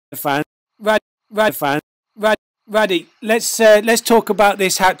fan, Radi, let's talk about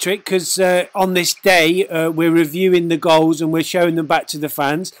this hat trick because on this day we're reviewing the goals and we're showing them back to the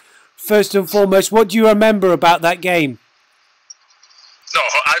fans. First and foremost, what do you remember about that game?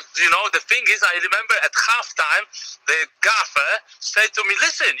 No, the thing is, I remember at halftime, the gaffer said to me,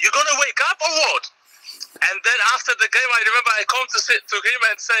 "Listen, you're gonna wake up or what?" And then after the game, I remember I come to him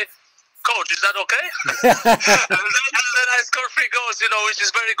and say, "Coach, is that okay?" and then I scored 3 goals, which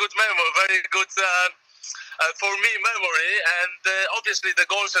is very good memory, very good for me memory, and obviously the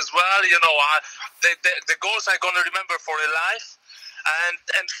goals as well. The goals I'm gonna remember for a life.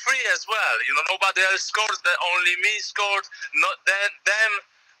 And 3 as well. Nobody else scored. Only me scored. Not them.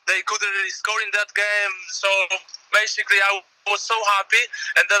 They couldn't really score in that game. So basically, I was so happy,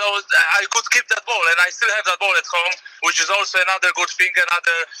 and that I could keep that ball, and I still have that ball at home, which is also another good thing.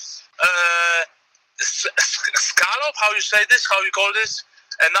 Another scallop. How you say this? How you call this?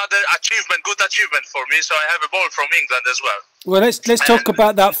 Another achievement, good achievement for me. So I have a ball from England as well. Well, let's talk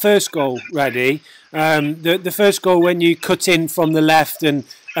about that first goal, Radi. The first goal when you cut in from the left and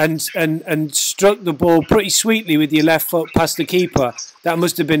struck the ball pretty sweetly with your left foot past the keeper. That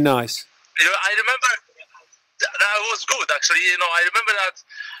must have been nice. I remember that was good actually. I remember that.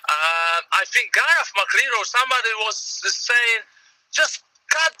 I think Gareth McLean or somebody was saying, just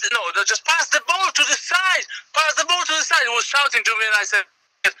pass the ball to the side. Pass the ball to the side. He was shouting to me, and I said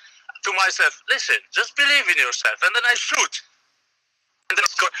to myself, "Listen, just believe in yourself." And then I shoot. And then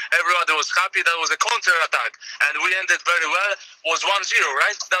everybody was happy. That was a counter-attack. And we ended very well. It was 1-0,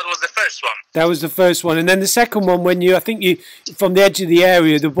 right? That was the first one. That was the first one. And then the second one, when I think you, from the edge of the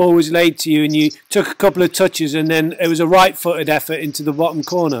area, the ball was laid to you and you took a couple of touches and then it was a right-footed effort into the bottom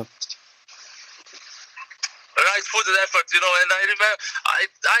corner. Right-footed effort, and I remember,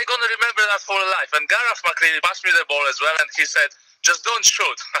 I'm going to remember that for life. And Gareth McLean passed me the ball as well, and he said, "Just don't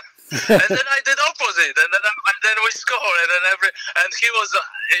shoot." And then I did opposite, and then we scored, and he was,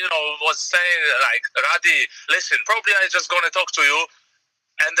 was saying like, "Radi, listen, probably I just gonna talk to you,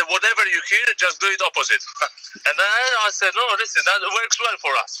 and whatever you hear, just do it opposite." And then I said, "No, listen, that works well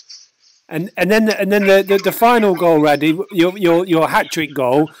for us." And then the final goal, Radi, your hat trick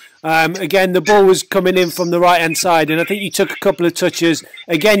goal. Again, the ball was coming in from the right hand side, and I think you took a couple of touches.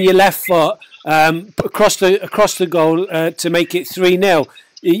 Again, your left foot across the goal to make it 3-0.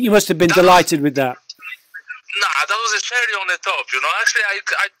 You must have been delighted with that. Nah, that was a cherry on the top. Actually,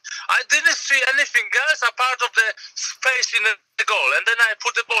 I didn't see anything else apart of the space in the goal, and then I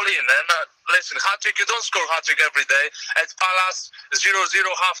put the ball in. And listen, hat trick, you don't score hat trick every day. At Palace, 0-0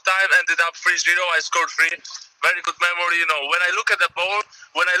 half time, ended up 3-0. I scored 3. Very good memory. When I look at the ball,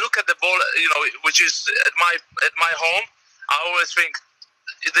 which is at my home, I always think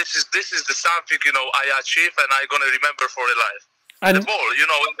this is the something I achieve, and I'm gonna remember for a life. And the ball,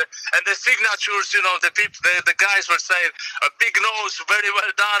 and the signatures, the guys were saying, "Big nose, very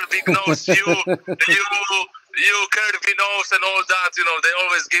well done, big nose, you curvy nose," and all that. They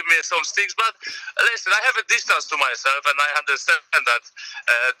always give me some sticks. But listen, I have a distance to myself, and I understand that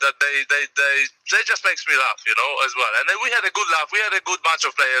they just makes me laugh, as well. And then we had a good laugh. We had a good bunch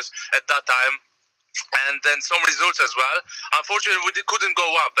of players at that time. And then some results as well. Unfortunately, we couldn't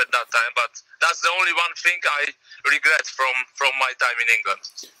go up at that time, but that's the only one thing I regret from my time in England.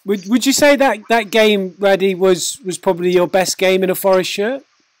 Would you say that game, Radi, was probably your best game in a Forest shirt?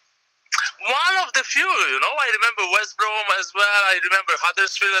 One of the few, I remember West Brom as well. I remember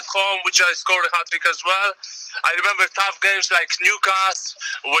Huddersfield at home, which I scored a hat-trick as well. I remember tough games like Newcastle.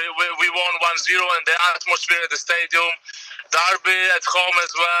 We won 1-0, and the atmosphere at the stadium. Derby at home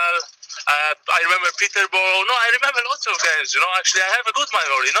as well. I remember Peterborough. No, I remember lots of games. Actually, I have a good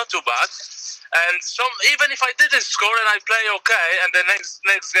memory, not too bad. And even if I didn't score and I play okay, and the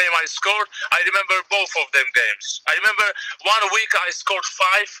next game I scored, I remember both of them games. I remember 1 week I scored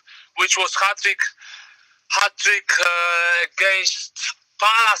 5, which was hat-trick against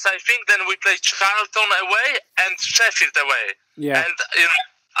Palace, I think. Then we played Charlton away and Sheffield away. Yeah. And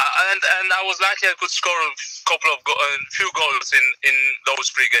and I was lucky I could score a few goals in those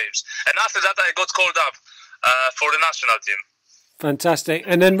 3 games. And after that, I got called up for the national team. Fantastic.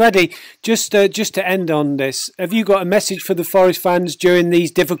 And then, Radi, just to end on this, have you got a message for the Forest fans during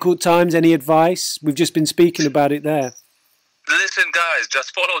these difficult times? Any advice? We've just been speaking about it there. Listen, guys,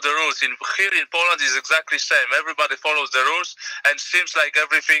 just follow the rules. Here in Poland is exactly the same. Everybody follows the rules, and seems like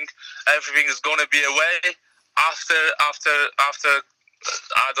everything is going to be away after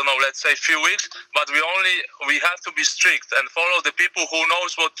I don't know, let's say few weeks, but we have to be strict and follow the people who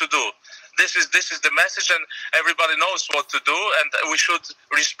knows what to do. This is the message, and everybody knows what to do, and we should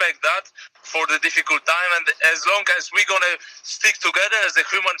respect that for the difficult time. And as long as we're gonna stick together as a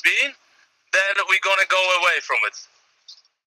human being, then we're gonna go away from it.